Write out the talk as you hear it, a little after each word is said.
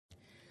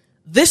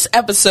This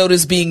episode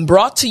is being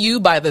brought to you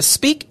by the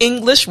Speak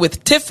English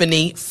with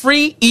Tiffany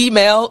free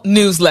email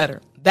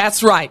newsletter.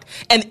 That's right,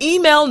 an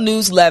email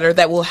newsletter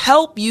that will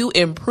help you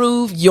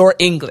improve your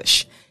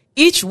English.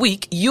 Each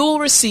week, you'll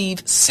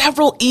receive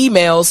several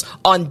emails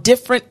on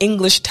different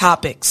English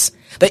topics.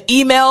 The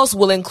emails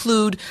will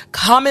include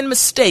common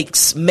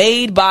mistakes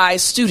made by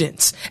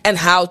students and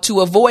how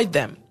to avoid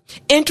them,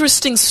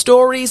 interesting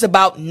stories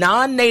about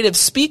non-native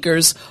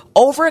speakers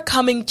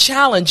overcoming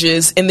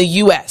challenges in the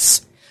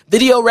U.S.,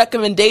 video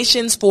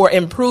recommendations for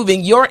improving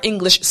your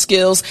English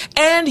skills,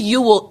 and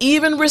you will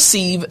even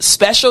receive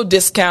special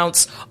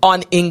discounts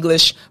on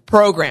English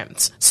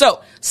programs.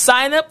 So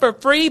sign up for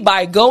free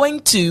by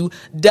going to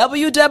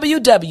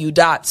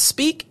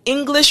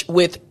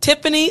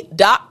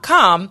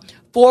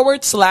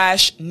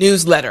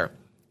www.speakenglishwithtiffany.com/newsletter.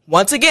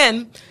 Once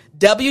again,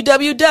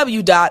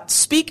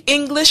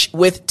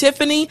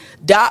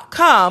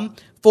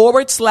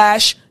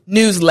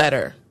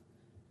 www.speakenglishwithtiffany.com/newsletter.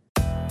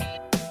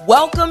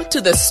 Welcome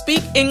to the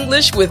Speak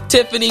English with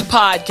Tiffany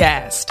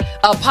podcast,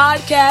 a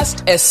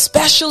podcast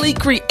especially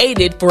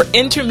created for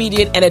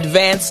intermediate and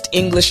advanced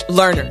English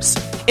learners.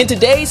 In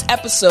today's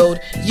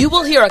episode, you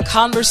will hear a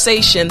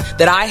conversation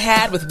that I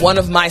had with one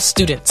of my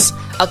students,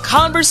 a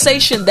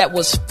conversation that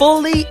was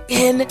fully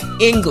in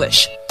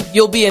English.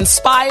 You'll be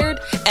inspired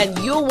and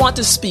you'll want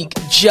to speak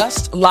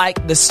just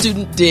like the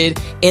student did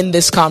in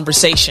this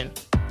conversation.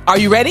 Are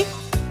you ready?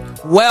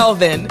 Well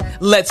then,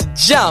 let's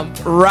jump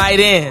right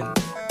in.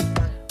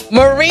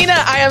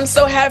 Marina, I am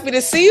so happy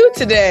to see you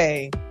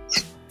today.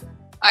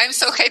 I'm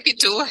so happy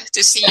to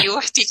see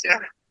you,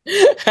 teacher.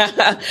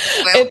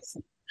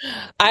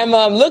 I'm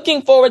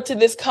looking forward to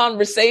this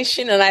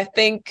conversation, and I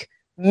think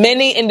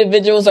many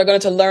individuals are going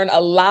to learn a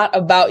lot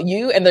about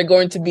you, and they're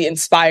going to be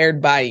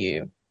inspired by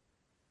you.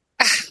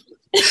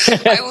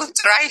 I will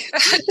try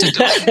to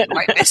do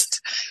my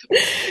best.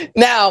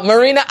 Now,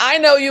 Marina, I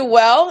know you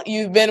well.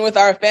 You've been with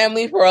our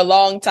family for a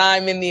long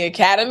time in the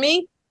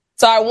academy.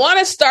 So I want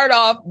to start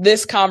off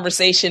this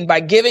conversation by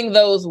giving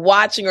those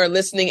watching or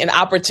listening an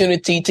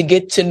opportunity to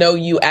get to know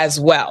you as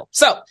well.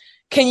 So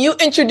can you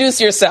introduce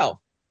yourself?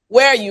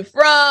 Where are you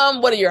from?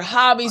 What are your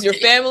hobbies, your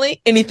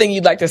family? Anything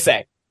you'd like to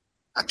say?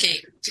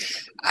 Okay.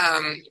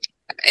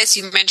 As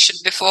you mentioned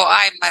before,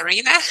 I'm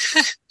Marina.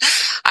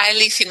 I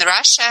live in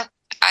Russia.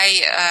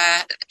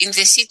 In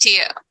the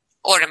city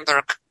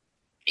Orenburg.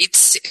 It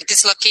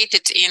is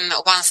located in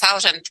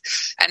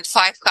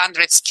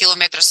 1,500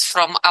 kilometers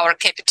from our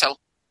capital.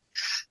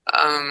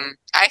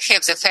 I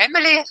have the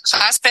family,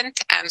 husband,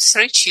 and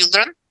 3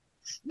 children.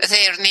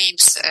 Their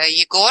names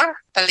Yegor,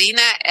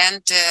 Polina,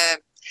 and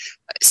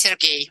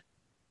Sergey.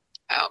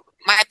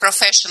 My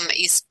profession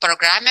is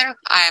programmer.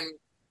 I'm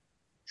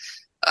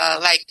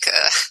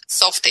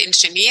soft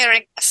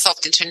engineer,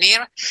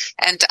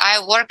 and I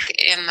work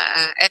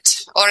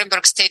at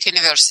Orenburg State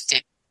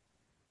University.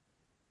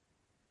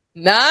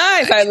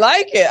 Nice, I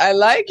like it.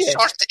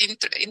 Short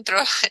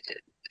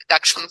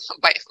introduction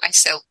by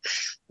myself.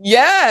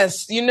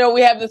 Yes, you know,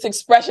 we have this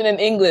expression in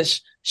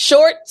English,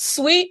 short,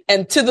 sweet,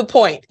 and to the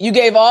point. You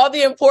gave all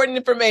the important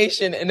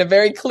information in a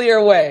very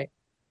clear way.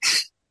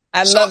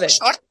 I love it.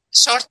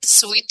 Short,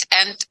 sweet,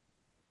 and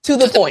to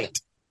the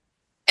point.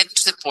 And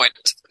to the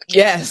point. Okay.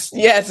 Yes,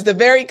 it's a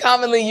very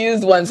commonly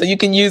used one, so you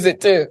can use it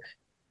too.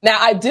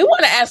 Now, I do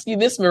want to ask you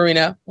this,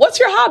 Marina. What's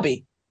your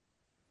hobby?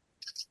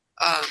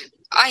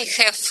 I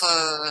have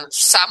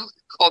some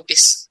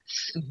hobbies.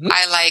 Mm-hmm.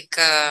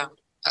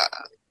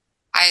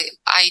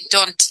 I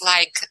don't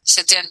like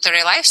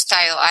sedentary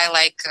lifestyle. I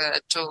like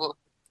to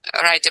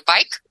ride a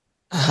bike.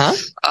 Uh-huh.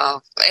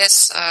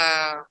 As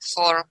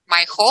for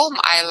my home,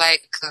 I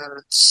like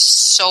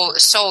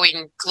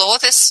sewing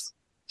clothes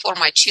for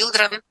my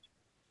children.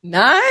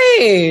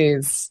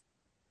 Nice.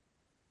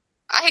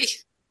 I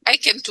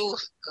can do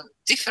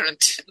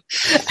different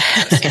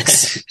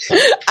things.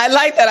 I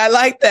like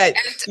that.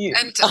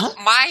 And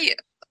my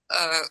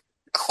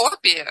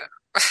hobby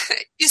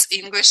is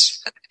English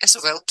as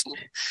well too.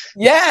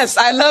 Yes,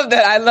 I love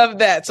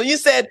that. So you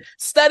said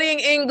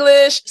studying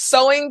English,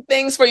 sewing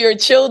things for your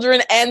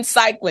children, and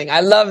cycling. I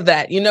love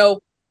that. You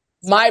know,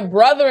 my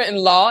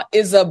brother-in-law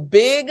is a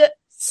big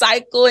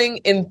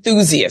cycling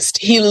enthusiast.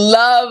 He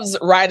loves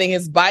riding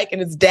his bike, and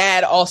his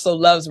dad also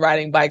loves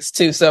riding bikes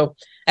too. So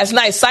that's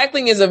nice.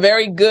 Cycling is a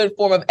very good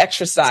form of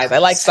exercise. I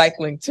like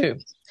cycling too.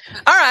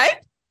 All right.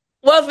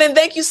 Well, then,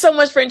 thank you so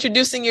much for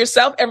introducing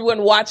yourself.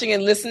 Everyone watching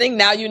and listening,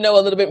 now you know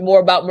a little bit more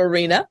about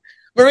Marina.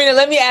 Marina,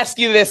 let me ask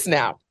you this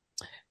now.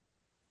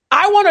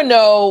 I want to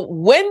know,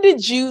 when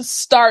did you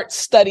start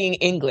studying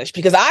English?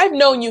 Because I've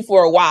known you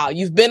for a while.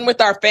 You've been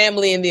with our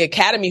family in the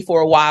academy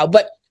for a while.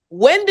 But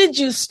when did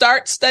you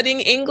start studying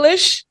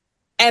English?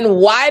 And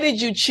why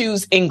did you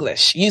choose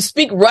English? You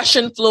speak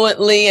Russian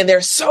fluently, and there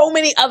are so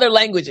many other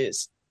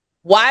languages.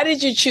 Why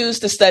did you choose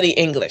to study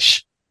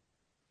English?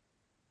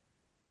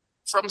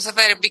 From the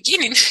very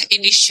beginning,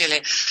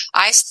 initially,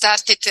 I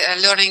started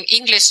learning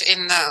English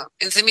in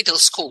the middle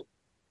school.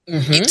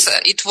 Mm-hmm.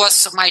 It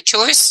was my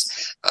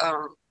choice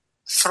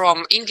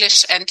from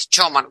English and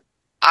German.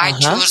 I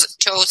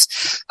chose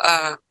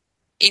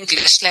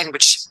English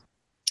language.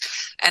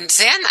 And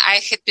then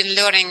I had been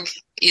learning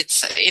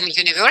it in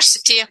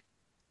university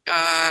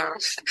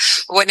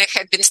when I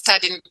had been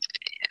studying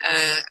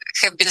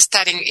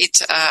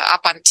it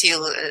up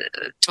until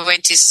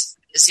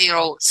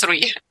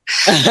 2003.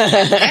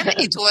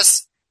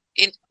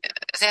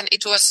 Then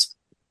it was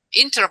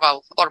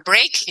interval or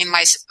break in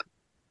my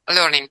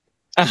learning,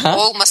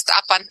 almost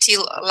up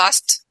until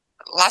last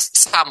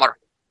summer.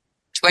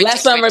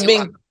 Last summer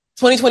being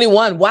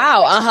 2021.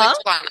 Wow.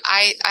 2021.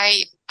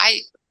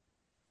 I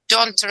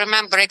don't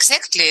remember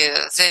exactly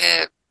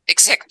the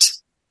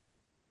exact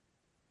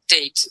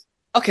date.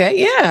 Okay,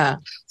 yeah.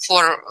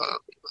 For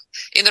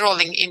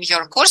enrolling in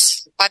your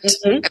course, but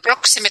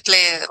approximately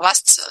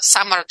last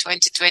summer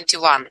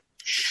 2021.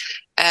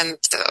 And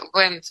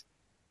when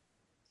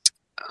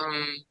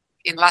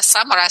in last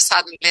summer I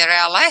suddenly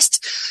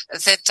realized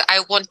that I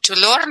want to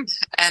learn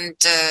and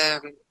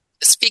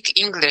speak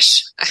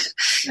English.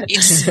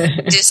 It's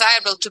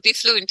desirable to be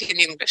fluent in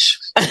English.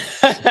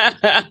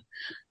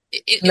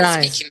 in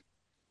speaking.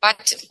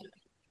 But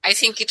I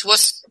think it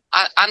was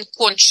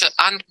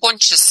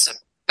unconscious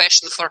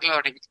passion for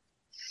learning.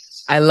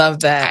 I love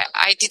that.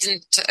 I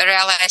didn't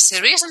realize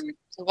the reason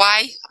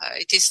why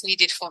it is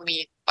needed for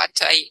me,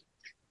 but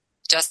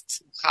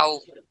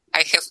how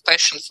I have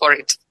passion for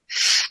it.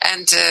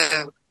 And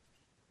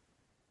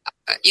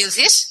in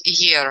this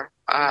year,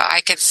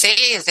 I can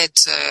say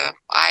that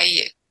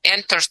I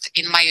entered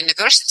in my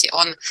university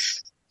on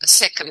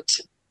second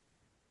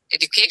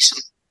education.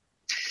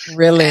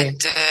 Really?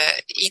 And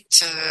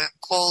it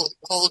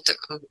called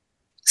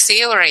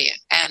Theory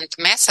and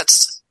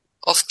Methods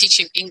of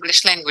Teaching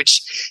English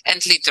Language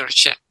and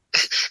Literature.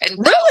 And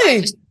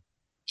really?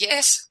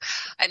 Yes.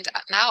 And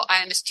now I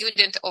am a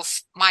student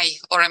of my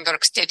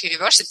Orenburg State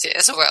University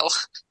as well.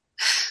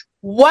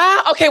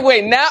 Wow. Okay,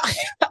 wait. Now,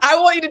 I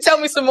want you to tell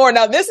me some more.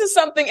 Now, this is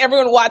something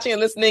everyone watching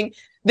and listening,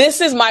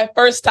 this is my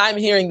first time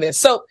hearing this.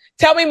 So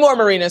tell me more,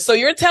 Marina. So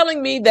you're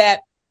telling me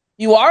that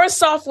you are a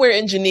software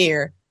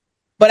engineer,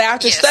 but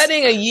after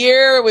studying a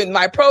year with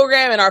my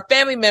program and our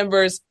family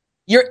members,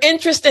 your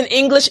interest in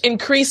English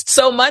increased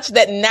so much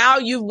that now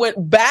you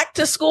went back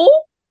to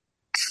school?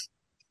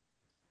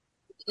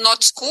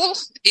 Not school,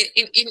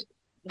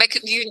 back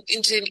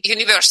into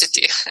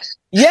university.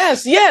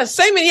 Yes.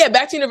 Same. Yeah,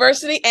 back to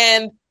university.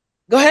 And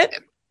go ahead.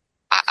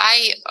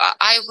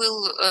 I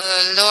will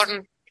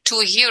learn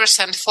 2 years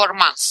and 4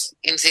 months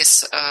in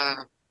this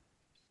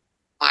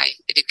my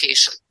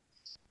education.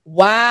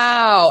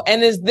 Wow.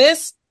 And is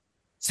this?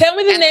 Tell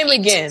me the name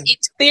again.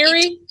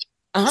 Theory.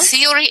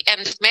 Theory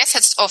and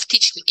Methods of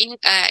Teaching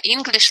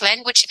English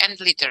Language and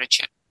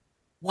Literature.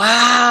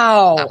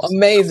 Wow.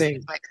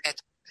 Amazing. Like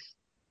that.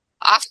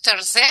 After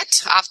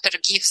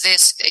give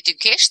this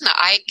education,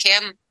 I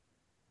can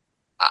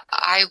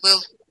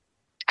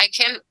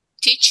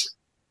teach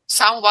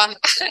someone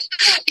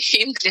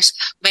English,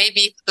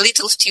 maybe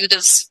little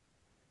students.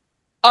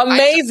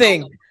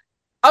 Amazing.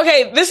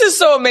 Okay, this is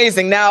so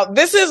amazing. Now,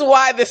 this is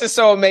why this is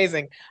so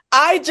amazing.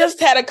 I just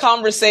had a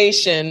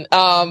conversation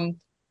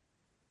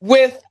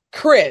with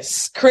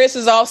Chris. Chris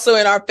is also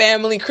in our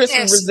family. Chris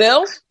from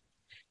Brazil.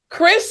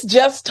 Chris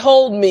just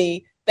told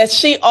me that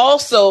she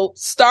also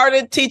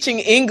started teaching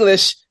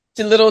English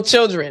to little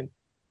children.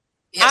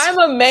 Yes. I'm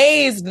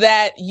amazed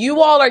that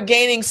you all are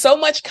gaining so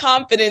much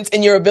confidence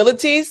in your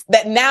abilities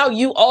that now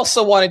you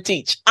also want to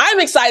teach. I'm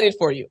excited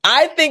for you.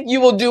 I think you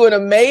will do an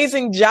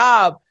amazing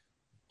job.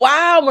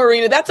 Wow,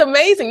 Marina, that's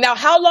amazing. Now,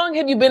 how long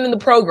have you been in the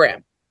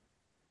program?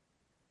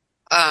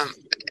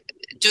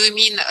 Do you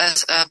mean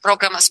a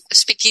program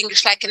Speak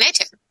English Like a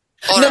Native?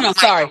 No,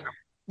 sorry. Program?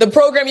 The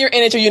program you're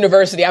in at your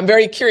university. I'm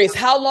very curious.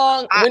 How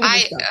long? When did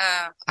you start?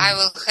 I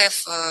will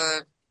have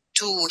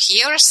 2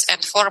 years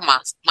and 4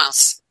 months.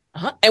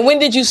 And when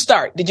did you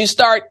start? Did you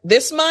start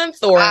this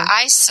month or?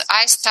 I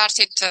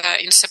started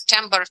in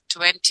September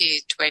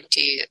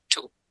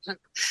 2022.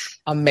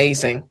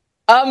 Amazing.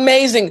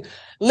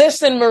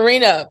 Listen,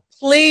 Marina,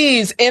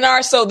 please,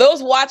 so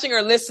those watching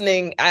or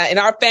listening, in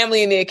our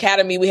family in the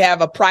academy, we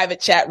have a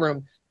private chat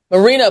room.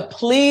 Marina,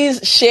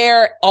 please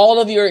share all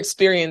of your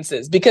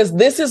experiences because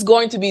this is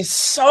going to be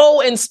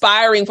so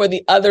inspiring for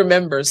the other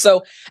members.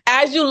 So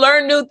as you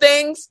learn new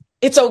things,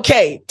 it's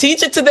okay.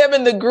 Teach it to them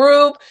in the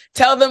group.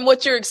 Tell them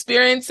what you're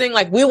experiencing.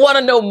 Like, we want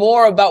to know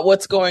more about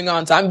what's going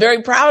on. So I'm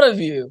very proud of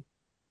you.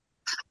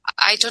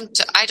 I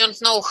don't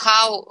know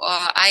how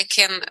I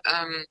can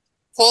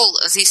call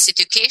this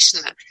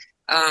education.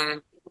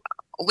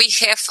 We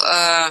have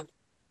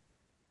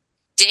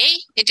day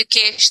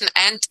education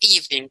and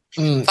evening,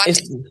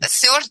 but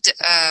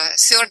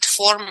third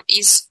form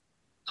is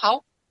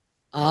how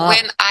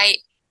when I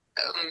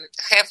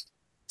have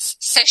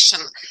session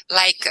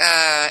like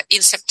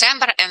in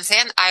September, and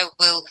then I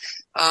will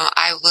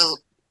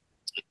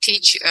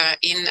teach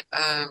in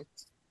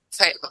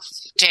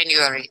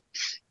January.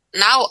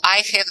 Now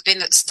I have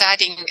been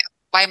studying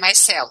by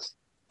myself.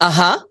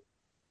 And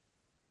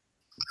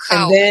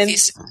then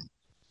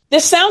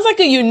This sounds like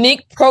a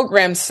unique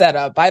program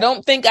setup. I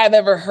don't think I've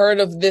ever heard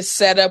of this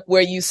setup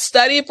where you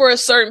study for a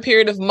certain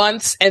period of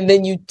months and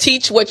then you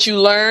teach what you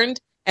learned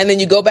and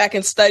then you go back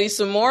and study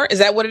some more. Is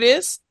that what it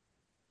is?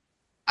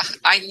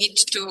 I need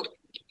to...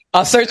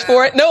 I'll search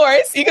for it. No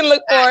worries. You can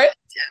look for it.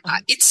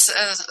 It's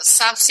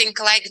something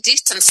like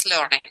distance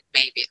learning,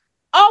 maybe.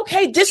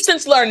 Okay,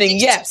 distance learning.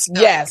 Yes.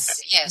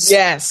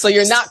 So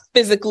you're not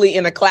physically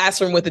in a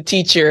classroom with a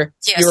teacher.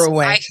 Yes, you're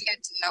away. I had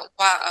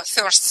a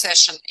first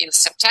session in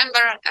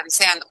September, and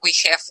then we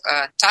have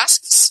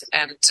tasks,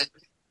 and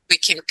we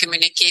can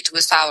communicate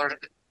with our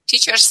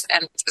teachers.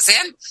 And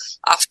then,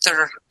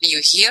 after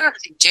New Year,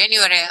 in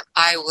January,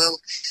 I will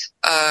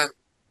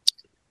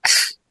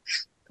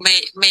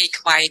make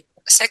my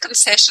second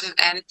session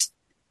and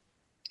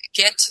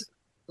get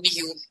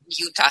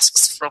new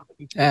tasks from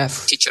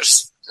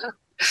teachers.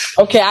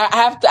 Okay,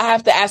 I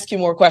have to ask you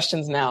more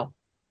questions now.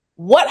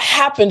 What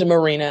happened,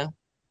 Marina?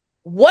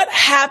 What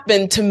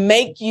happened to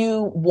make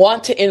you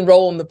want to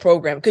enroll in the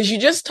program? Because you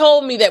just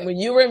told me that when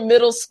you were in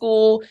middle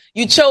school,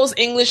 you chose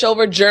English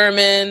over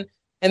German.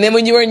 And then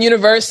when you were in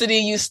university,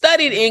 you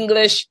studied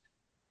English,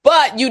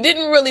 but you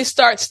didn't really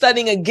start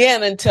studying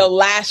again until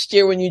last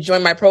year when you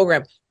joined my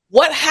program.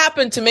 What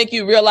happened to make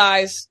you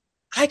realize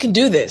I can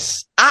do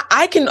this?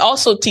 I can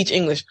also teach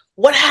English.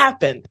 What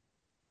happened?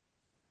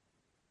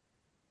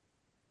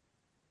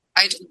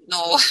 I don't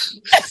know.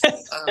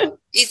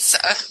 It's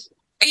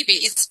maybe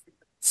it's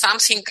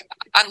something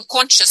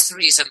unconscious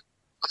reason.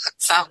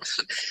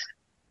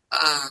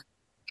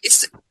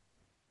 It's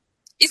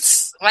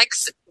like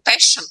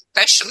passion.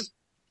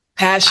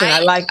 I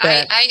like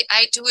that.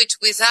 I do it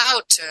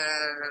without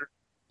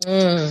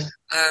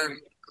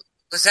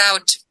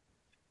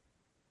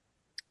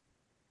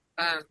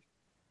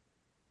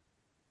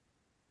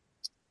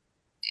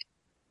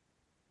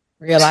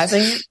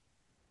realizing it?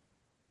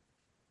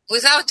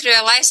 Without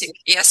realizing,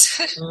 yes.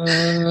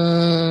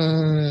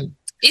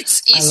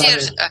 It's easier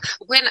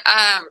when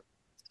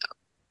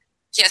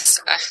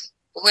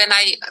when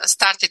I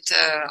started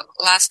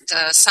last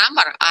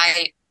summer,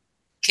 I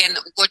can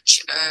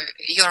watch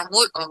your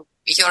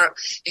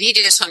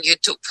videos on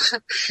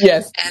YouTube.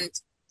 Yes. And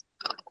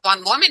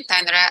one moment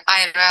I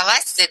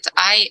realized that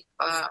I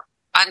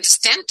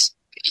understand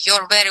you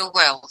very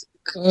well,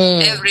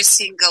 every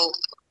single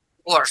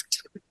word.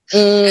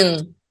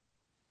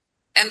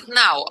 And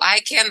now I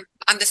can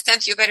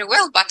understand you very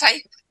well, but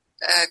I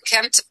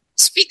can't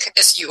speak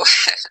as you.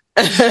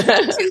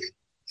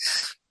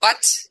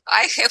 But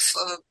I have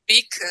a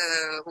big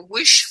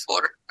wish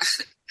for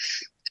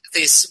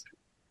this.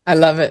 I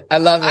love it. I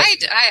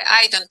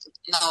don't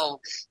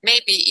know.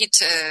 Maybe it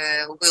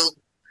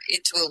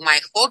will my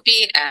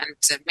hobby, and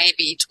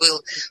maybe it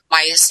will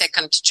my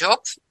second job.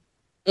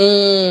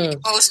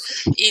 Because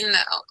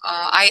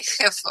I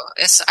have,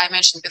 as I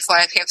mentioned before,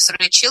 I have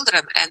 3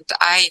 children, and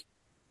I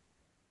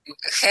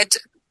had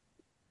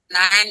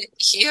 9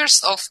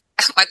 years of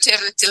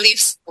maternity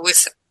leave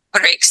with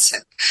breaks.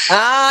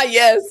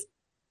 Yes.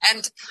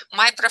 And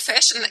my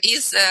profession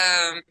is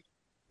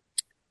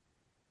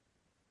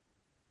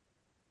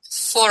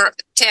for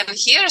 10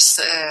 years.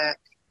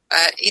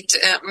 It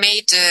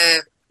made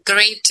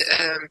great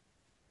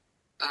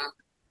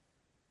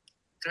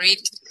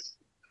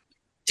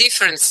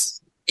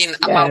difference in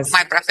about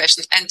my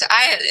profession, and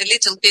I a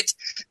little bit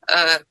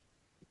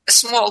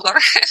smaller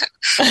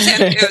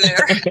than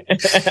earlier.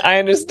 I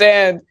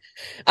understand.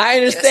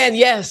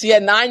 Yes, you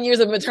had 9 years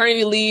of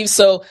maternity leave,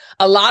 so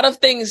a lot of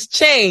things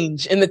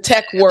change in the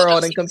tech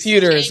world and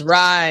computers,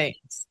 right?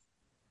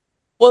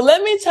 Well,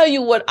 let me tell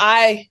you what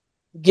I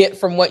get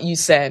from what you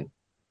said.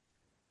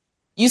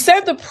 You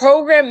said the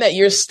program that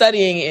you're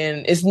studying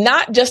in is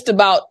not just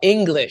about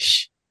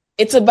English.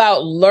 It's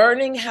about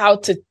learning how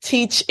to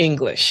teach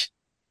English.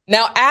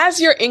 Now, as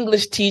your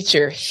English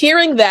teacher,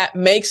 hearing that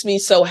makes me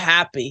so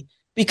happy,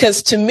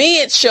 because to me,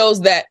 it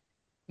shows that,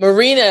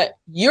 Marina,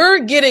 you're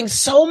getting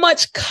so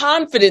much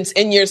confidence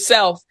in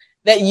yourself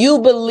that you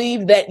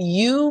believe that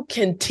you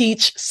can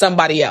teach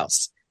somebody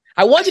else.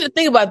 I want you to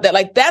think about that.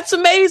 Like, that's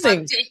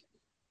amazing.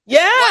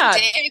 Yeah.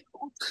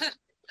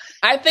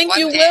 I think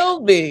you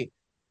will be.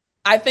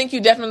 I think you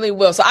definitely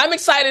will. So I'm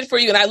excited for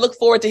you, and I look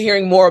forward to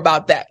hearing more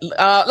about that.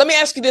 Let me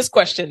ask you this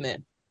question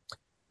then.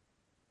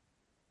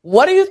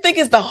 What do you think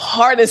is the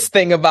hardest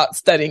thing about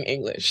studying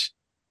English?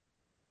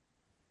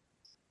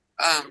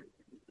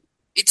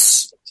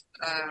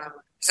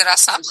 There are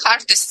some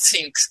hardest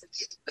things.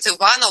 The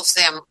one of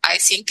them, I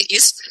think,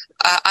 is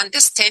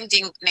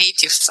understanding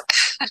natives.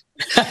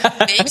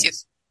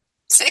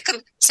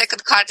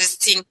 Second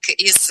hardest thing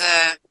is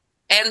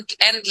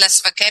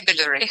endless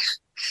vocabulary.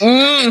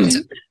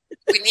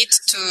 We need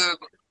to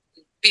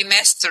be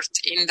mastered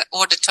in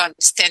order to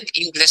understand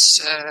English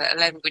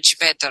language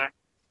better.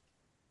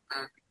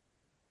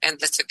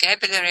 Endless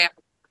vocabulary.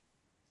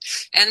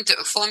 And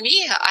for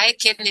me, I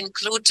can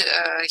include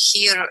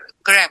here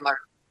grammar.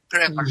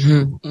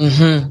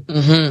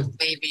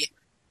 Maybe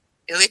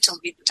a little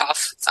bit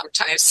tough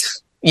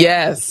sometimes.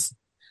 Yes.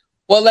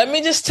 Well, let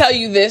me just tell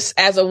you this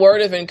as a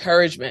word of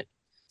encouragement.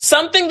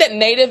 Something that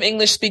native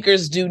English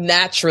speakers do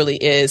naturally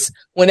is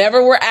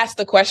whenever we're asked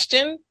the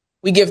question,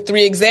 we give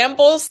 3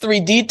 examples,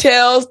 3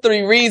 details,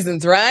 3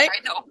 reasons, right?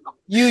 I know.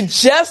 You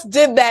just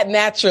did that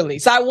naturally.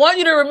 So I want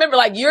you to remember,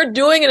 like, you're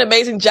doing an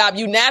amazing job.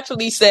 You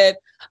naturally said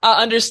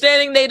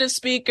understanding native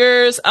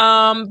speakers,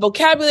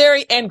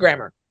 vocabulary and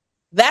grammar.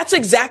 That's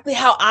exactly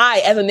how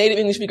I, as a native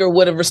English speaker,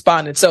 would have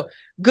responded. So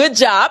good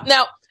job.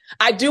 Now,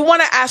 I do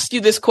want to ask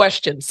you this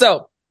question.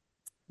 So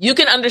you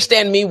can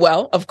understand me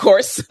well, of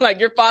course,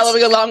 like you're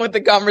following along with the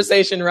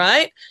conversation,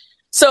 right?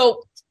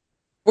 So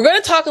we're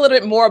going to talk a little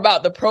bit more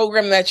about the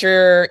program that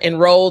you're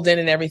enrolled in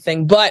and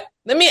everything. But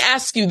let me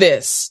ask you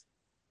this.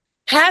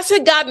 Has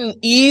it gotten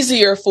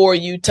easier for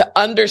you to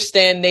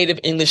understand native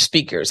English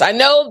speakers? I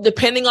know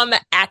depending on the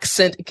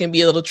accent, it can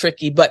be a little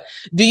tricky, but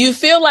do you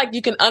feel like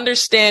you can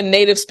understand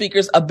native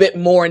speakers a bit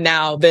more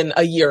now than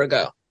a year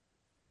ago?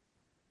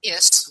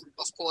 Yes,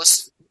 of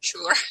course,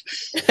 sure.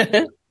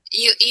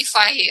 If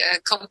I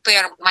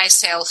compare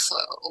myself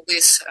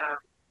with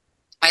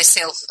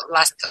myself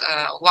last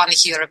 1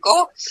 year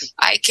ago,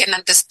 I can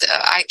understand.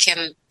 I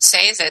can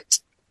say that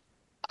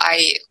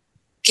I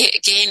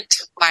gained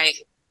my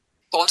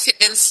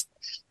confidence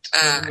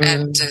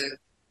and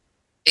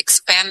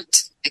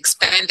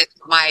expanded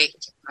my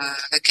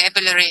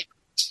vocabulary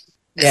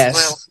as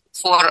well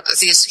for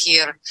this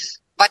year.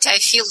 But I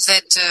feel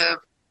that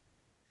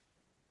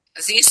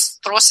this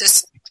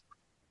process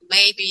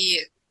may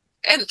be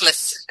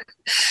endless.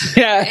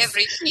 Yes.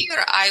 Every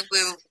year I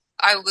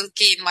will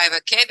gain my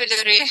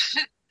vocabulary.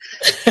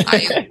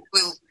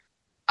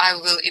 I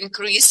will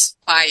increase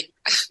my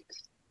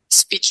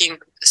speaking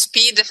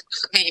speed,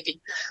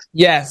 maybe.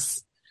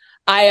 Yes.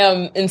 I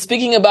am, in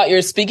speaking about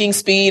your speaking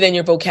speed and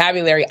your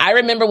vocabulary, I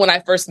remember when I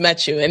first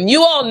met you, and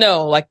you all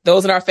know, like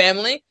those in our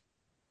family,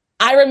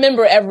 I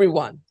remember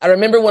everyone. I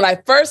remember when I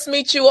first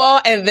meet you all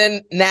and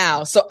then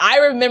now. So I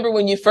remember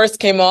when you first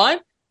came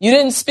on, you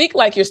didn't speak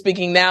like you're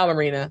speaking now,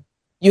 Marina.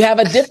 You have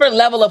a different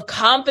level of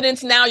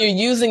confidence now. You're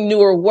using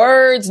newer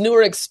words,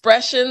 newer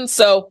expressions.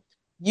 So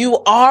you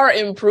are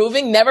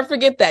improving. Never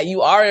forget that.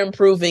 You are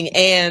improving.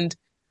 And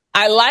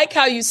I like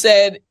how you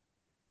said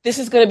this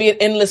is going to be an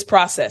endless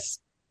process.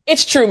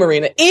 It's true,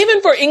 Marina.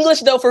 Even for English,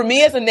 though, for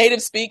me as a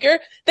native speaker,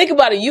 think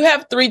about it. You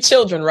have 3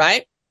 children,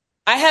 right?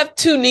 I have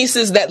 2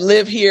 nieces that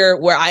live here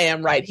where I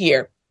am right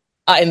here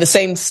in the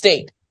same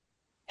state.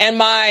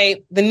 And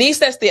the niece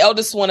that's the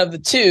eldest one of the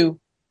 2,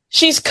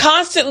 she's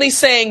constantly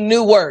saying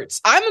new words.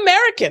 I'm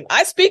American.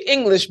 I speak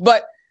English,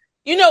 but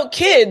you know,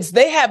 kids,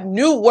 they have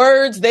new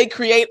words they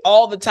create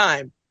all the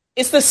time.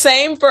 It's the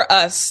same for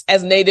us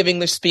as native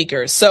English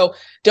speakers. So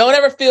don't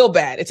ever feel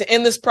bad. It's an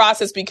endless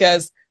process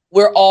because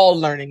we're all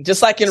learning.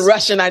 Just like in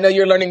Russian, I know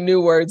you're learning new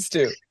words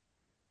too.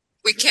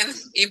 We can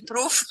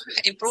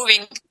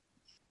improving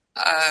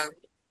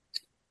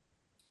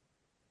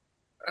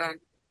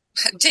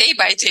day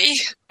by day.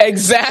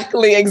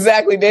 Exactly,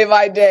 day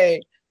by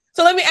day.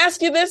 So let me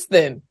ask you this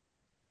then.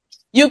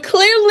 You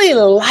clearly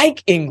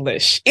like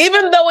English,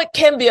 even though it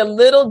can be a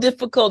little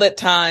difficult at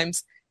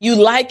times. You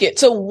like it.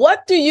 So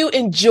what do you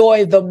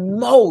enjoy the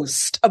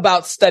most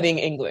about studying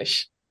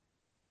English?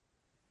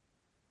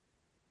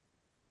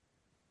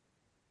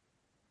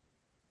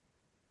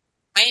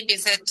 Maybe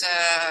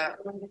that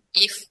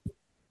if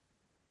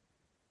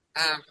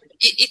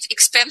it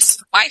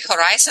expands my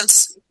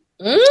horizons,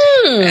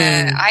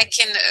 I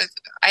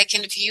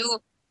can view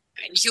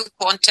new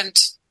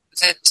content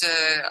that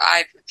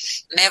I've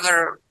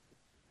never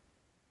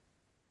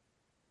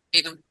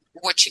been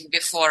watching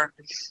before.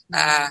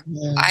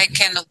 I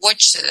can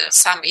watch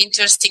some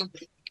interesting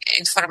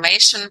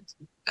information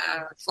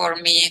for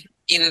me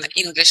in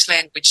English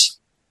language.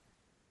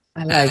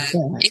 I like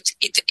that.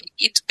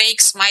 It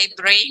makes my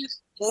brain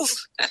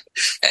move.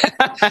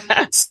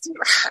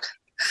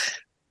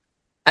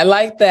 I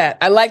like that.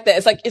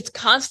 It's like it's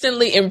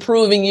constantly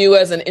improving you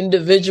as an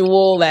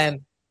individual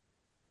and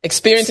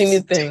experiencing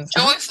new things.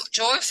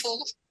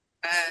 Joyful.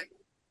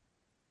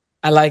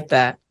 I like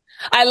that.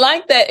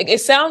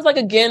 It sounds like,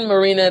 again,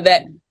 Marina,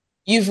 that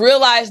you've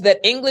realized that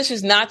English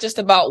is not just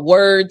about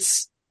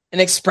words and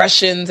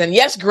expressions. And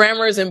yes,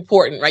 grammar is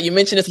important, right? You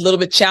mentioned it's a little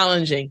bit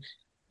challenging,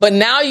 but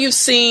now you've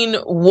seen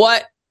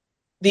what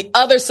the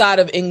other side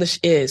of English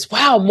is.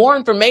 Wow, more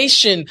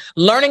information,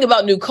 learning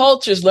about new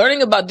cultures,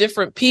 learning about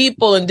different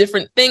people and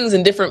different things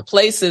in different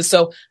places.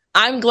 So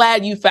I'm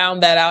glad you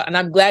found that out, and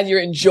I'm glad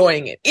you're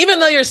enjoying it. Even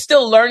though you're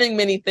still learning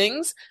many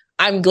things,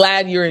 I'm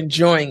glad you're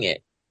enjoying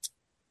it.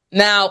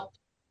 Now,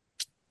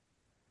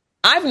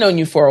 I've known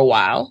you for a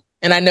while,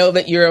 and I know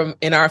that you're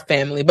in our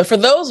family. But for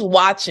those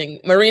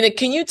watching, Marina,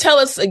 can you tell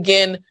us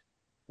again,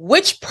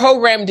 which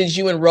program did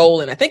you enroll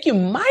in? I think you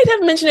might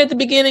have mentioned it at the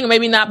beginning, or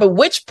maybe not, but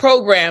which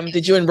program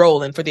did you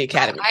enroll in for the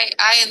Academy?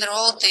 I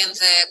enrolled in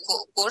the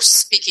course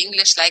Speak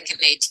English Like a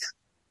Native.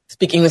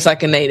 Speak English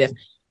Like a Native.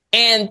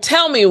 And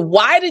tell me,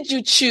 why did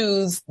you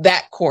choose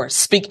that course,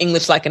 Speak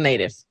English Like a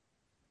Native?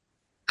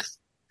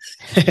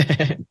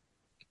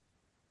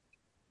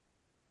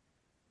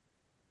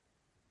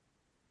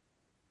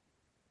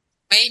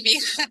 Maybe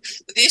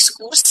this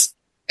course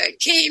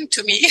came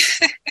to me.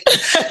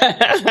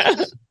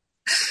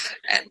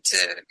 And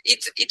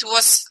it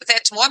was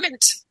that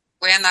moment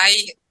when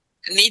I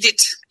needed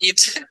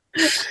it.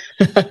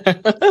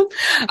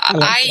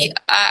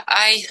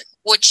 I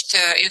watched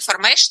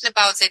information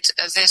about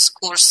this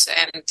course,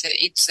 and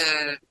it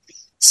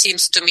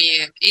seems to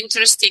me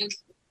interesting,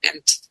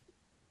 and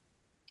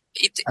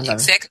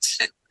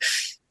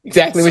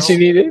exactly what you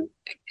needed.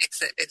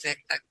 Exactly.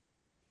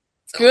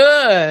 So.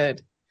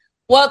 Good.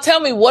 Well, tell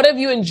me, what have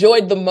you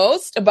enjoyed the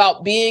most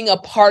about being a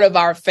part of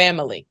our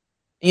family?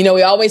 You know,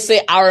 we always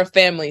say our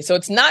family. So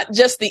it's not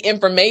just the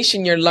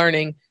information you're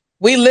learning.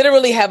 We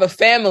literally have a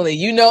family.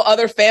 You know,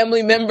 other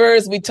family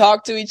members, we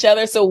talk to each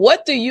other. So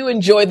what do you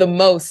enjoy the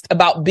most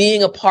about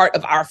being a part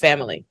of our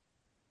family?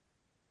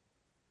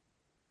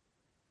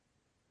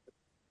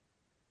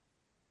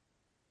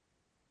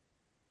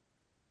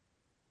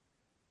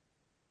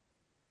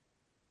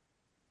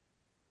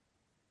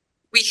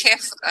 We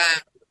have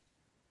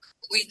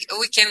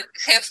we can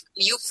have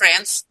new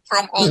friends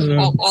from all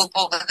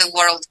over the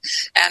world,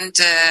 and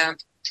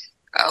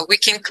we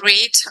can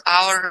create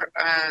our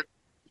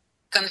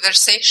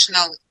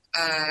conversational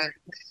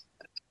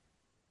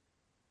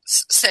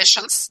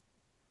sessions,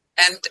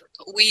 and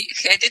we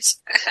had it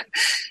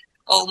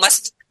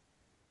almost.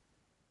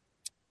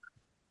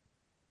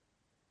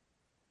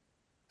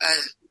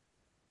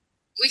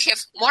 We have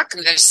more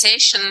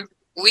conversation.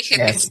 We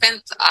have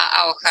expanded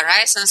our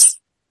horizons,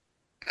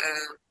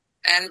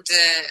 and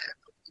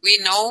we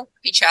know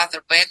each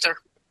other better.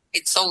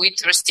 It's so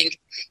interesting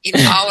in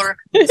our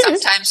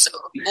sometimes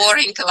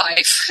boring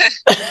life.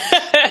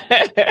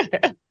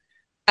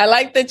 I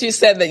like that you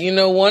said that. You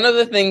know, one of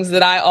the things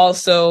that I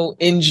also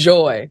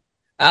enjoy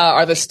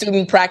are the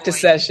student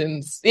practice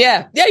sessions.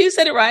 Yeah, you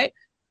said it right.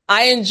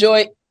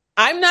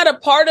 I'm not a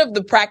part of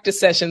the practice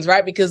sessions,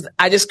 right? Because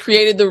I just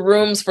created the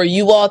rooms for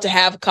you all to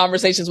have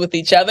conversations with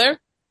each other.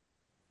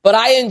 But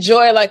I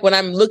enjoy, like, when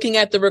I'm looking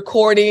at the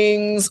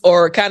recordings,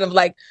 or kind of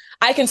like,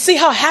 I can see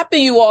how happy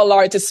you all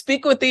are to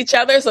speak with each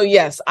other. So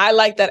yes, I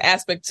like that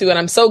aspect too. And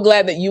I'm so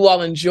glad that you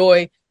all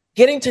enjoy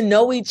getting to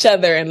know each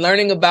other and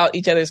learning about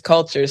each other's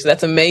cultures.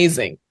 That's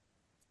amazing.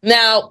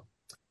 Now,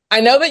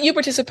 I know that you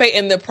participate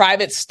in the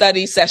private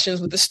study sessions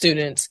with the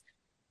students,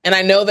 and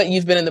I know that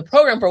you've been in the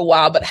program for a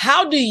while, but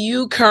how do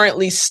you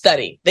currently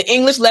study? The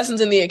English lessons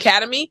in the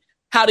academy,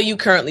 how do you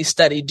currently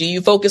study? Do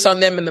you focus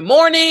on them in the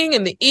morning,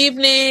 in the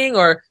evening,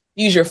 or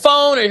use your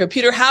phone or your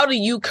computer? How do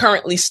you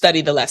currently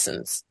study the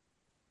lessons?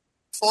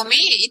 For me,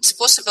 it's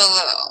possible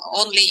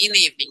only in the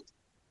evening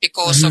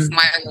because of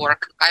my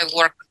work. I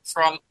work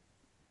from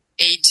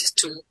 8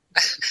 to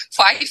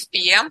 5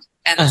 p.m.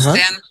 And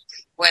then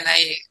when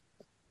I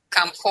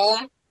come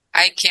home,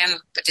 I can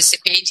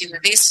participate in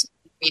this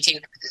meeting,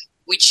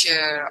 which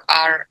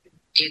are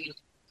in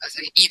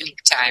the evening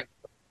time.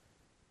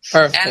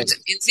 Perfect. And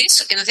in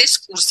this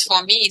course,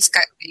 for me,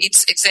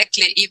 it's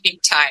exactly evening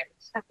time.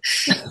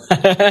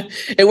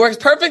 It works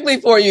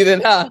perfectly for you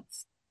then, huh?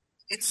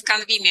 It's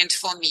convenient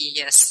for me,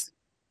 yes.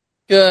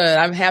 Good.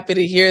 I'm happy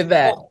to hear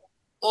that.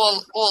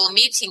 All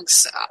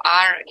meetings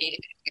are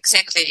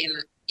exactly in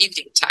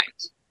evening time.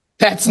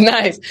 That's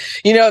nice.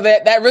 You know,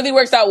 that really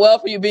works out well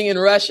for you being in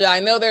Russia. I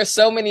know there's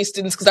so many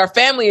students because our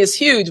family is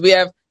huge. We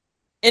have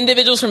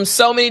individuals from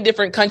so many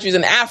different countries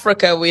in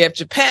Africa. We have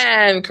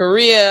Japan,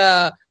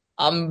 Korea,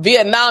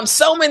 Vietnam,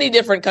 so many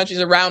different countries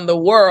around the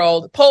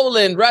world,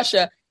 Poland,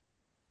 Russia.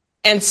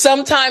 And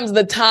sometimes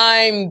the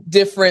time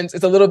difference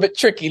is a little bit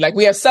tricky. Like,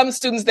 we have some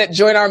students that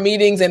join our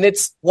meetings and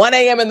it's 1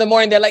 a.m. in the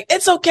morning. They're like,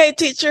 it's okay,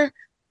 teacher.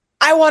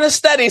 I want to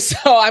study. So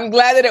I'm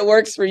glad that it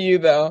works for you,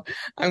 though.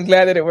 I'm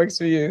glad that it works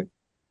for you.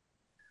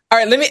 All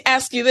right, let me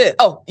ask you this.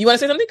 Oh, you want to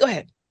say something? Go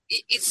ahead.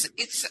 It's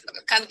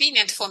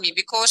convenient for me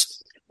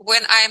because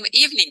when I'm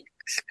evening,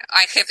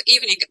 I have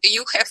evening,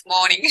 you have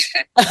morning.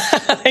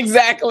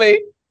 Exactly.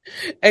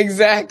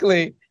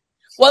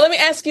 Well, let me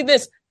ask you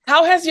this.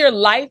 How has your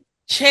life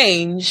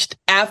changed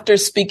after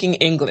speaking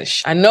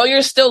English? I know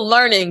you're still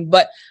learning,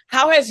 but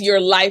how has your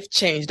life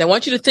changed? I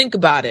want you to think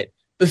about it.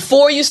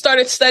 Before you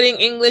started studying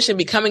English and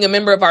becoming a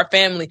member of our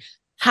family,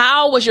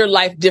 how was your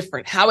life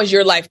different? How has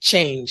your life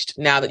changed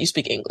now that you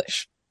speak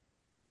English?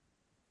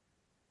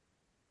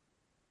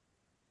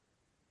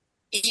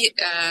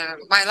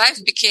 My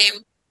life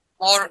became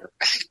more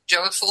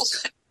joyful,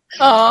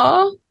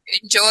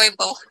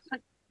 enjoyable.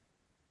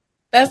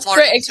 That's more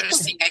great.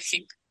 Interesting, I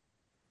think.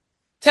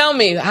 Tell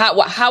me,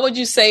 how would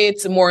you say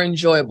it's more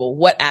enjoyable?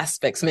 What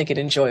aspects make it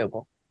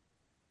enjoyable?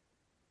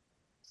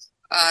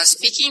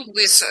 Speaking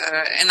with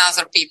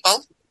another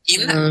people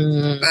in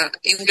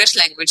English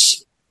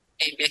language,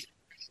 maybe.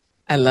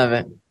 I love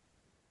it.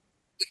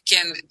 We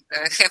can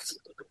have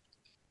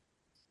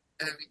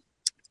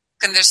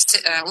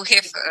we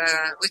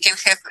can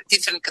have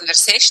different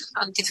conversation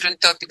on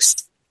different topics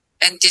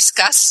and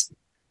discuss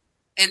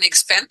and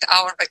expand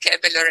our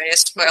vocabulary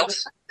as well.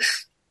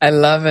 I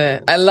love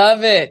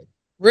it.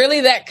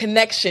 Really, that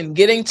connection,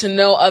 getting to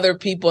know other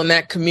people in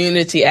that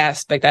community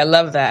aspect. I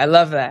love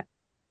that.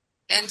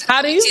 And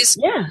how do you?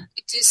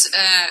 It is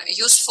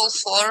useful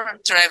for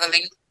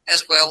traveling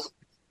as well.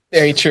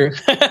 Very true.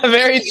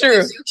 Very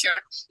true.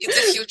 In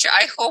the future,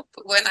 I hope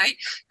when I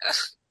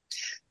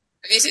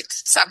visit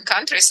some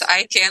countries,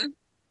 I can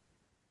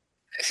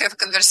have a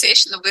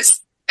conversation with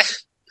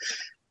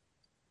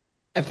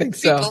I think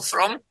so. People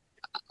from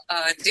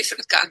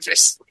different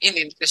countries in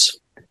English.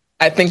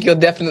 I think you'll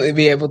definitely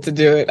be able to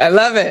do it. I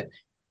love it.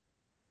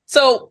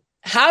 So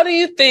how do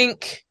you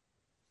think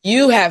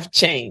you have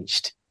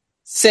changed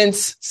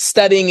since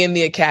studying in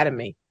the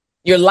academy?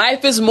 Your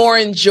life is more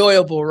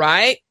enjoyable,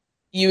 right?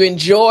 You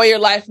enjoy your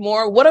life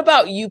more. What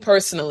about you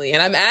personally?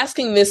 And I'm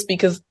asking this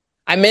because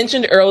I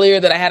mentioned earlier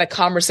that I had a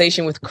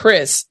conversation with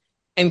Chris,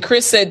 and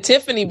Chris said,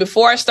 Tiffany,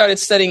 before I started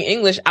studying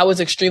English, I was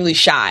extremely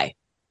shy.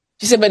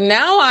 She said, but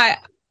now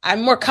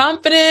I'm more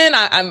confident.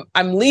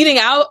 I'm leading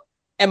out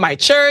at my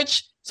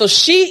church. So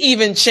she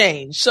even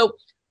changed. So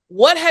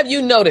what have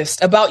you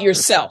noticed about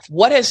yourself?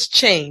 What has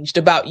changed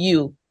about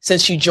you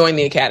since you joined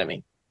the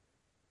academy?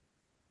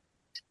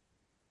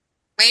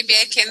 Maybe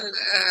I can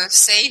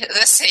say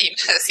the same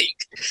thing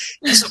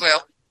as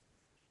well.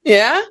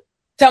 Yeah?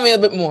 Tell me a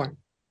bit more.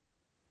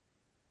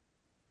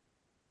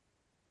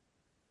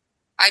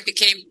 I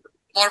became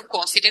more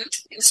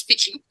confident in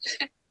speaking.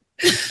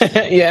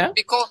 Yeah.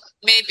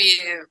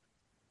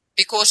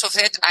 Because of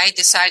that, I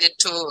decided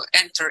to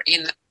enter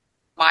in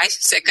my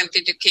second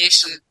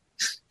education,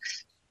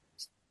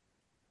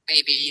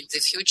 maybe in the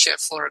future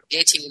for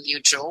getting a new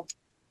job.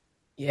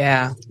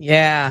 Yeah.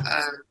 Yeah.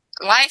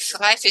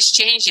 Life is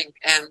changing,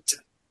 and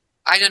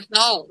I don't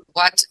know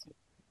what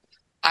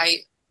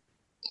I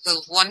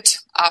will want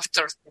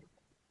after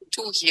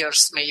 2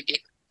 years,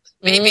 maybe.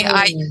 Maybe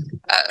I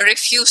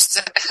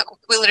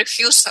will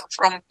refuse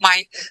from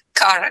my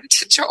current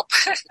job.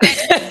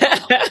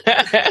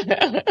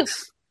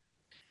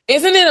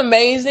 Isn't it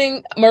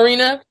amazing,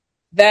 Marina,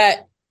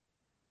 that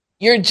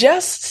you're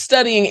just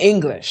studying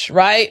English,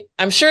 right?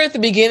 I'm sure at the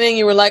beginning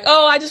you were like,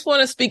 oh, I just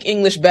want to speak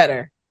English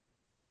better.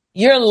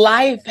 Your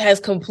life has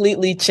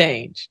completely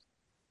changed.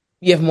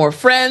 You have more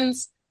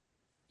friends.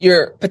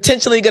 You're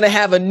potentially going to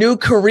have a new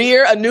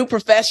career, a new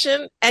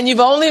profession, and you've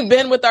only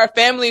been with our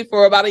family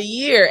for about a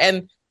year.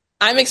 And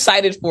I'm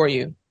excited for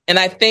you. And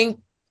I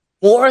think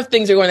more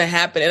things are going to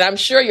happen. And I'm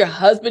sure your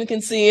husband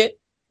can see it.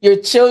 Your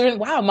children,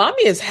 wow,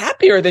 mommy is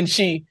happier than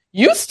she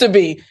used to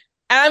be.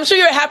 And I'm sure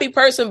you're a happy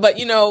person, but,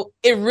 you know,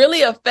 it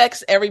really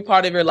affects every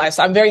part of your life.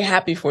 So I'm very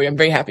happy for you. I'm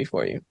very happy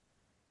for you.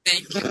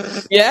 Thank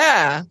you.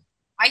 Yeah.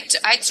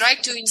 I try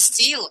to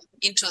instill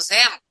into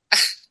them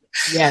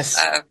Yes.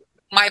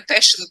 My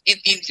passion in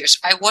English.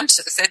 I want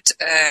that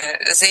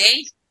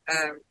they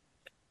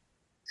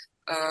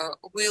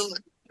will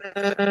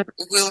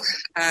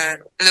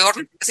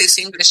learn this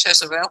English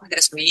as well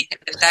as me,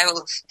 and I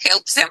will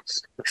help them.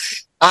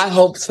 I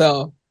hope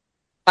so.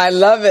 I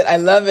love it. I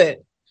love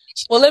it.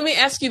 Well, let me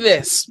ask you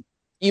this.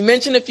 You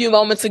mentioned a few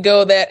moments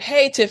ago that,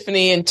 hey,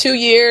 Tiffany, in 2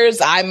 years,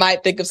 I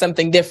might think of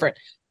something different.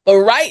 But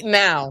right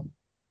now,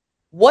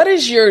 what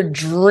is your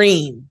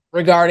dream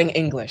regarding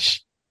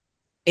English?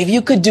 If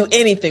you could do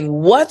anything,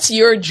 what's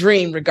your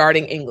dream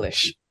regarding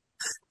English?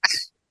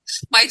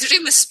 My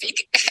dream is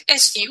speak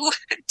as you,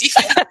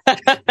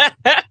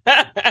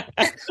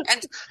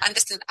 and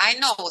understand. I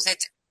know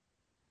that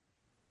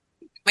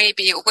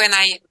maybe when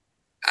I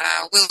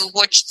will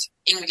watch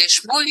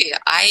English movie,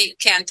 I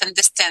can't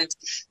understand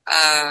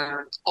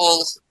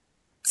all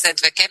that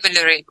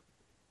vocabulary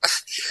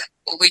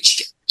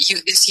which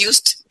is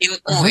used in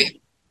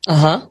movie.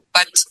 Uh-huh.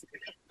 But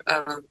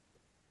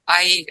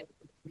I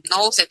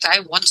know that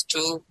I want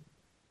to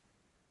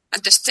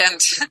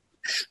understand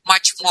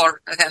much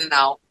more than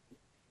now.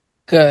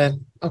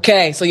 Good.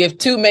 Okay, so you have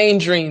two main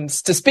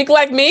dreams. To speak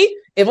like me,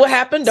 it will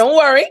happen, don't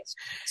worry.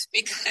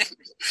 Speak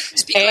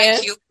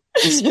like you.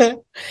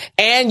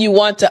 And you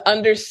want to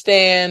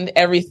understand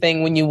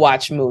everything when you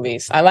watch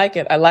movies. I like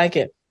it. I like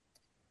it.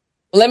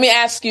 Let me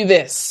ask you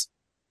this.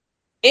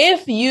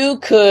 If you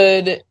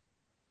could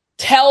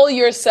tell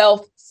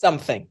yourself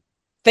something,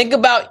 think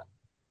about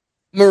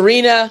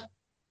Marina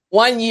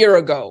 1 year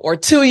ago or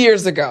 2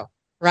 years ago,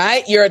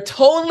 right? You're a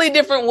totally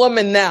different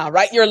woman now,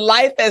 right? Your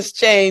life has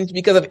changed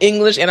because of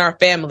English in our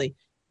family.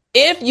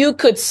 If you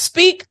could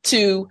speak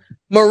to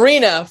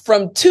Marina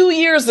from 2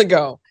 years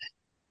ago,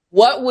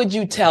 what would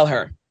you tell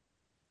her?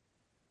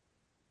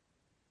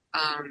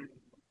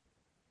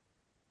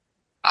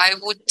 I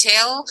would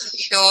tell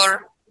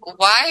her,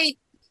 why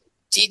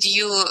did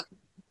you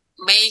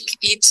make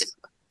it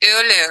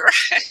earlier?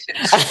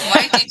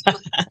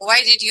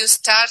 why did you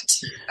start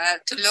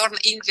to learn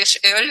English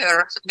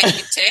earlier,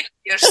 maybe 10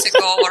 years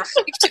ago or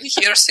 15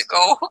 years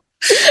ago?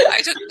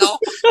 I don't know.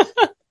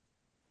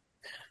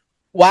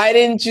 Why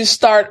didn't you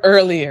start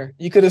earlier?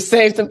 You could have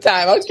saved some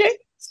time. Okay.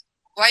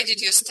 Why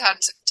did you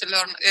start to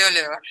learn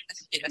earlier?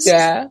 Yes.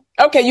 Yeah.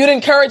 Okay. You'd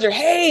encourage her.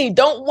 Hey,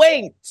 don't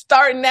wait.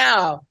 Start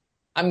now.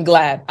 I'm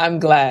glad.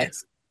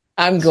 Yes.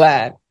 I'm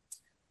glad.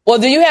 Well,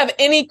 do you have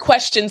any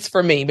questions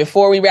for me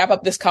before we wrap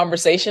up this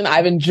conversation?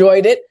 I've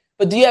enjoyed it,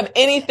 but do you have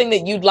anything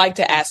that you'd like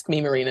to ask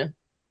me, Marina?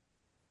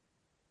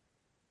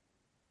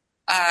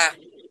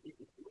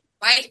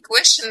 My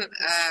question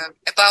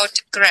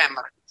about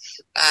grammar.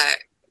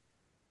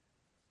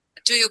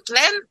 Do you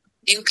plan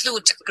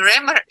include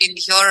grammar in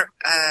your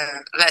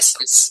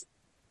lessons?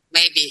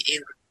 Maybe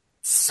in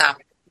some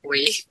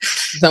way.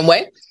 Some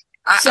way?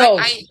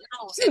 I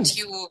know that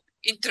you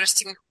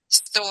interesting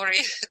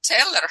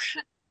storyteller,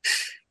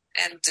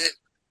 and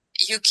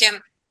you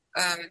can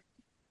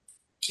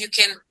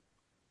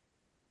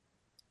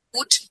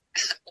put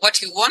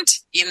what you want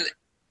in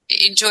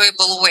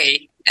enjoyable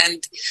way,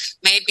 and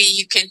maybe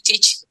you can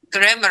teach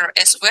grammar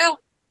as well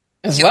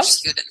to your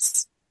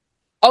students.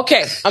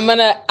 Okay, I'm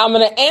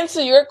gonna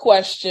answer your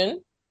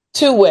question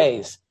two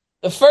ways.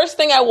 The first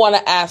thing I want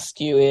to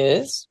ask you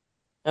is,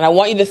 and I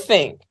want you to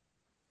think,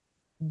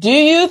 do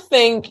you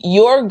think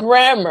your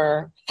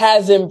grammar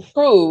has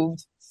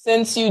improved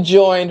since you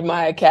joined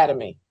my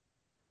academy?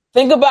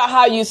 Think about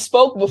how you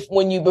spoke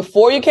before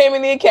you came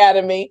in the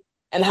academy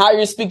and how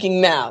you're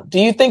speaking now. Do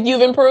you think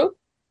you've improved?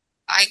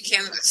 I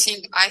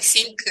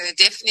think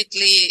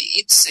definitely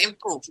it's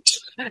improved.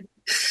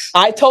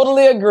 I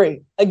totally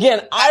agree.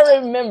 Again, I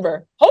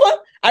remember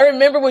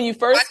when you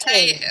first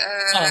came.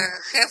 I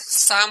have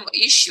some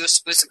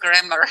issues with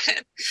grammar.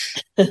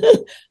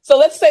 So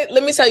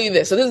let me tell you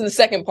this. So this is the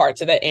second part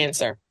to that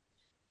answer.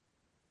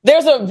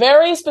 There's a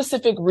very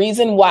specific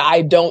reason why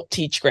I don't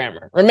teach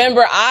grammar.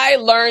 Remember, I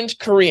learned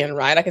Korean,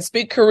 right? I can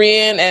speak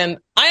Korean and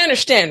I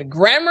understand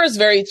grammar is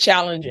very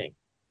challenging.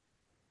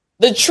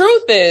 The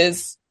truth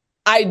is,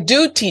 I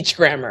do teach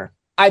grammar.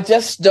 I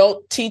just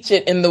don't teach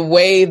it in the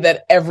way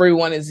that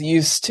everyone is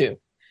used to.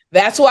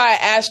 That's why I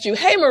asked you,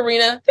 hey,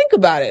 Marina, think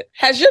about it.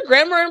 Has your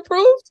grammar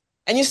improved?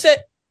 And you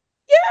said,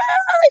 yeah,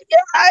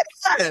 it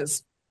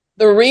has.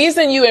 The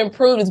reason you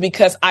improved is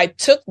because I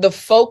took the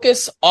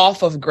focus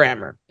off of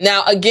grammar.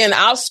 Now, again,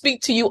 I'll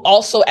speak to you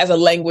also as a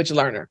language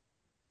learner.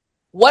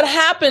 What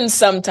happens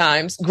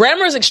sometimes,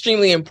 grammar is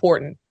extremely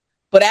important,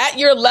 but at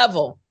your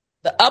level,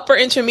 the upper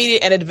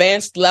intermediate and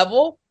advanced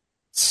level,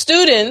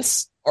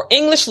 students or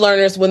English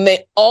learners, when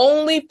they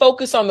only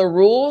focus on the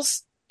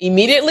rules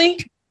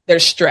immediately,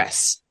 there's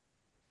stress.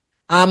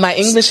 My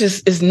English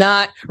is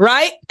not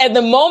right. At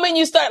the moment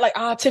you start like,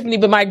 Tiffany,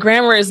 but my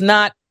grammar is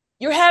not,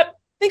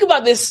 think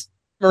about this,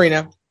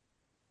 Marina.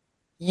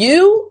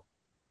 You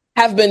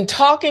have been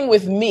talking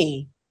with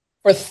me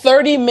for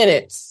 30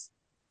 minutes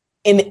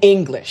in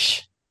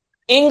English.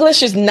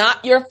 English is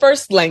not your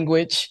first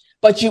language,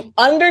 but you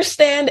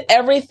understand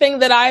everything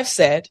that I've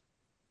said,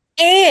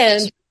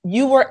 and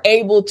you were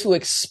able to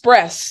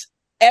express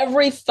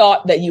every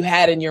thought that you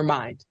had in your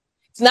mind.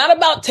 It's not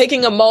about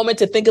taking a moment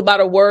to think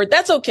about a word.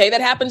 That's okay. That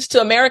happens to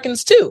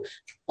Americans too.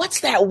 What's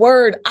that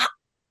word?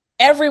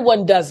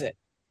 Everyone does it.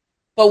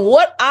 But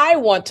what I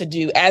want to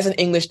do as an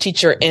English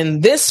teacher in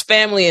this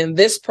family, in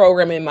this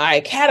program, in my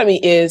academy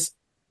is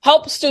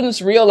help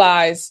students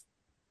realize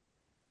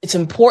it's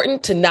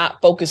important to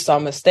not focus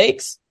on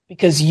mistakes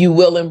because you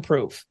will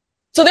improve.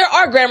 So there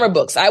are grammar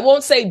books. I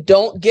won't say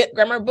don't get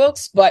grammar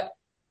books, but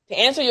to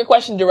answer your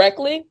question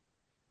directly,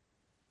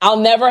 I'll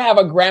never have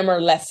a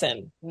grammar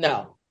lesson.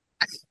 No,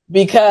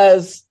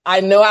 because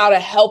I know how to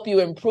help you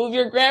improve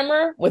your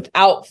grammar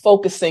without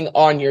focusing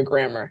on your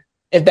grammar,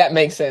 if that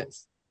makes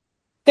sense.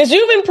 Because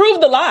you've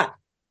improved a lot.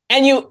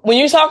 And when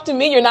you talk to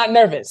me, you're not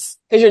nervous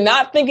because you're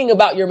not thinking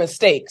about your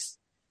mistakes.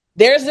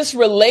 There's this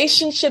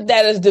relationship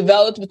that is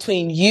developed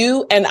between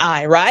you and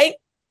I, right?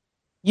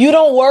 You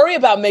don't worry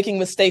about making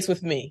mistakes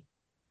with me.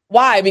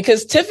 Why?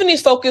 Because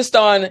Tiffany's focused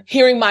on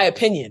hearing my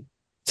opinion.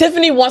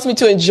 Tiffany wants me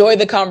to enjoy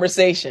the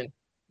conversation.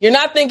 You're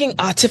not thinking,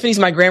 Tiffany's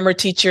my grammar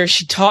teacher.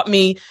 She taught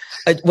me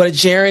what a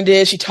gerund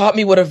is. She taught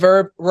me what a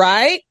verb,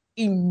 right?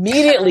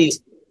 Immediately,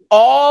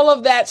 all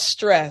of that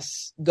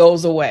stress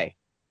goes away.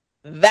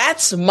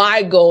 That's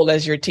my goal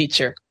as your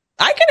teacher.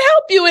 I can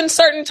help you in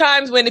certain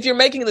times if you're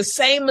making the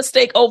same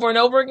mistake over and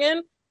over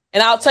again.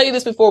 And I'll tell you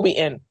this before we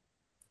end.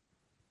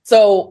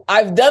 So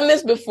I've done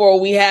this before.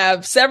 We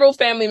have several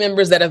family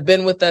members that have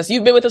been with us.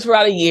 You've been with us for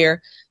about a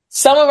year.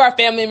 Some of our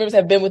family members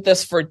have been with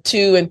us for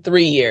 2 and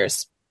 3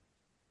 years.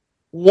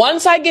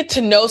 Once I get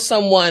to know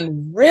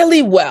someone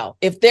really well,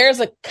 if there's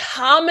a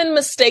common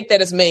mistake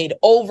that is made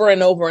over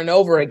and over and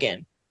over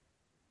again,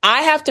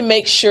 I have to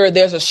make sure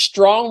there's a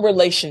strong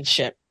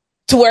relationship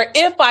to where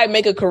if I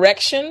make a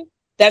correction,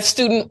 that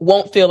student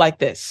won't feel like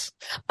this.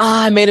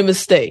 I made a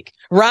mistake,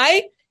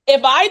 right?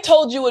 If I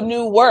told you a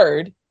new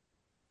word,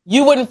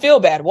 you wouldn't feel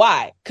bad.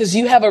 Why? Because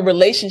you have a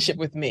relationship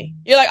with me.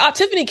 You're like,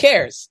 Tiffany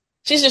cares.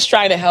 She's just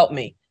trying to help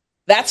me.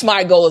 That's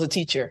my goal as a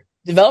teacher.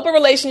 Develop a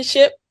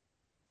relationship,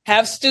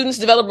 have students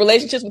develop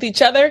relationships with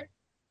each other,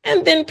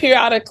 and then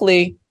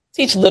periodically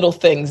teach little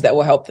things that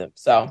will help them.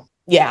 So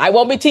yeah, I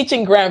won't be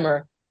teaching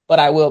grammar, but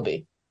I will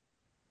be.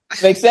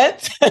 Make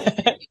sense?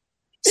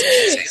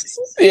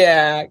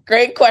 Yeah.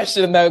 Great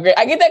question though. Great.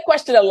 I get that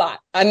question a lot.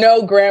 I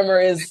know grammar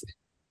is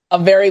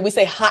we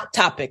say hot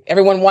topic.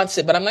 Everyone wants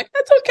it, but I'm like,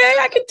 that's okay.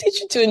 I can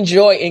teach you to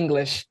enjoy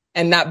English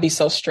and not be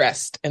so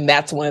stressed. And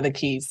that's one of the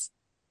keys.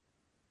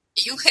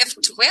 You have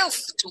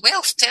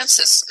 12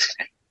 tenses.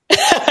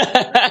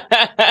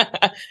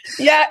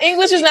 Yeah,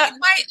 English is not.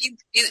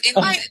 In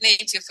my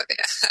native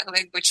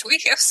language,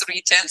 we have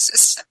 3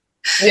 tenses.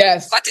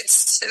 Yes. But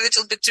it's a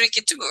little bit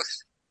tricky too.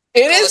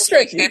 It is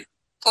tricky. We have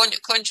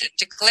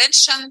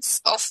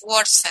declensions of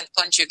words and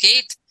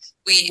conjugate.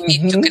 We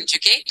need to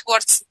conjugate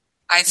words.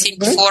 I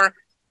think for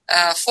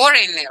a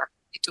foreigner,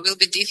 it will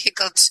be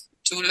difficult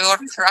to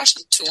learn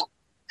Russian too.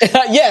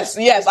 Yes.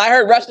 I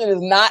heard Russian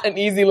is not an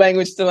easy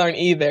language to learn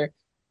either.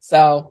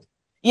 So,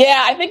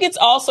 yeah, I think it's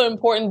also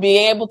important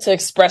being able to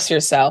express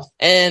yourself.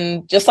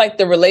 And just like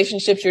the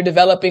relationships you're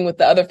developing with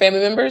the other family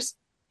members,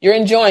 you're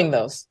enjoying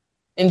those.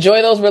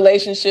 Enjoy those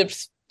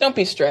relationships. Don't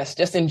be stressed.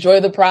 Just enjoy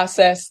the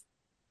process.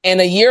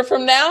 And a year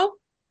from now,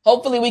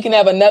 hopefully we can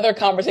have another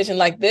conversation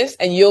like this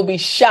and you'll be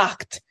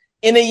shocked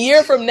in a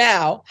year from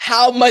now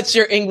how much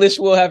your English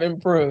will have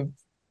improved.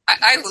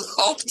 I will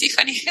hope,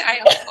 Tiffany. I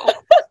will hope.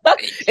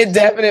 It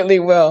definitely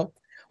will.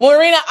 Well,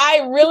 Marina,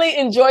 I really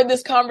enjoyed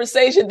this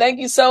conversation. Thank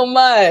you so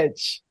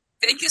much.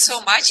 Thank you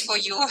so much for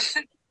you.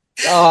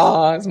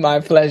 Oh, it's my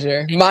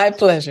pleasure. My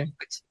pleasure.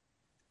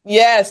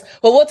 Yes.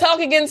 Well, we'll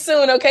talk again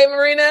soon. Okay,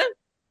 Marina?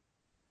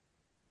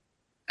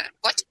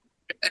 What?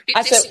 Repeat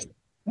I this? said,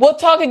 we'll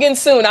talk again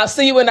soon. I'll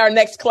see you in our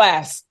next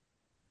class.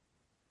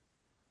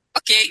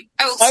 Okay.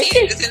 I will see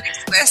you in the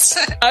next class.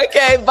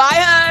 Okay. Bye,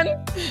 hon.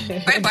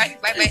 Bye-bye.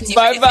 Bye-bye, Tiffany.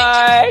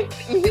 Bye-bye.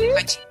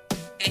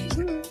 Thank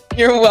you.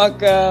 You're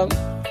welcome.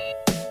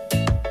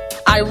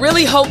 I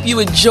really hope you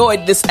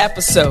enjoyed this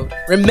episode.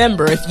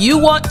 Remember, if you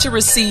want to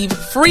receive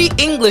free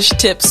English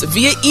tips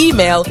via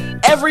email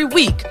every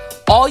week,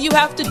 all you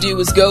have to do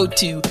is go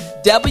to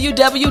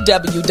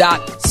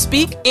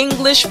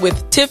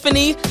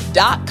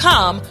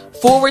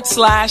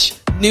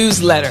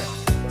www.speakenglishwithtiffany.com/newsletter.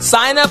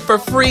 Sign up for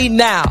free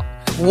now.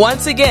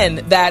 Once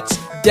again, that's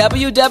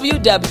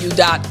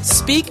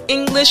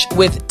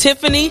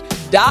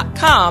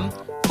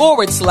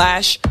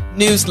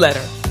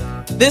www.speakenglishwithtiffany.com/newsletter.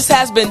 This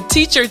has been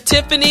Teacher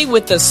Tiffany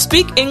with the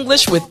Speak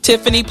English with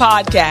Tiffany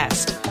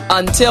podcast.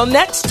 Until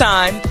next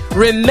time,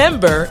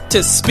 remember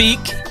to speak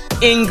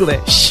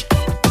English.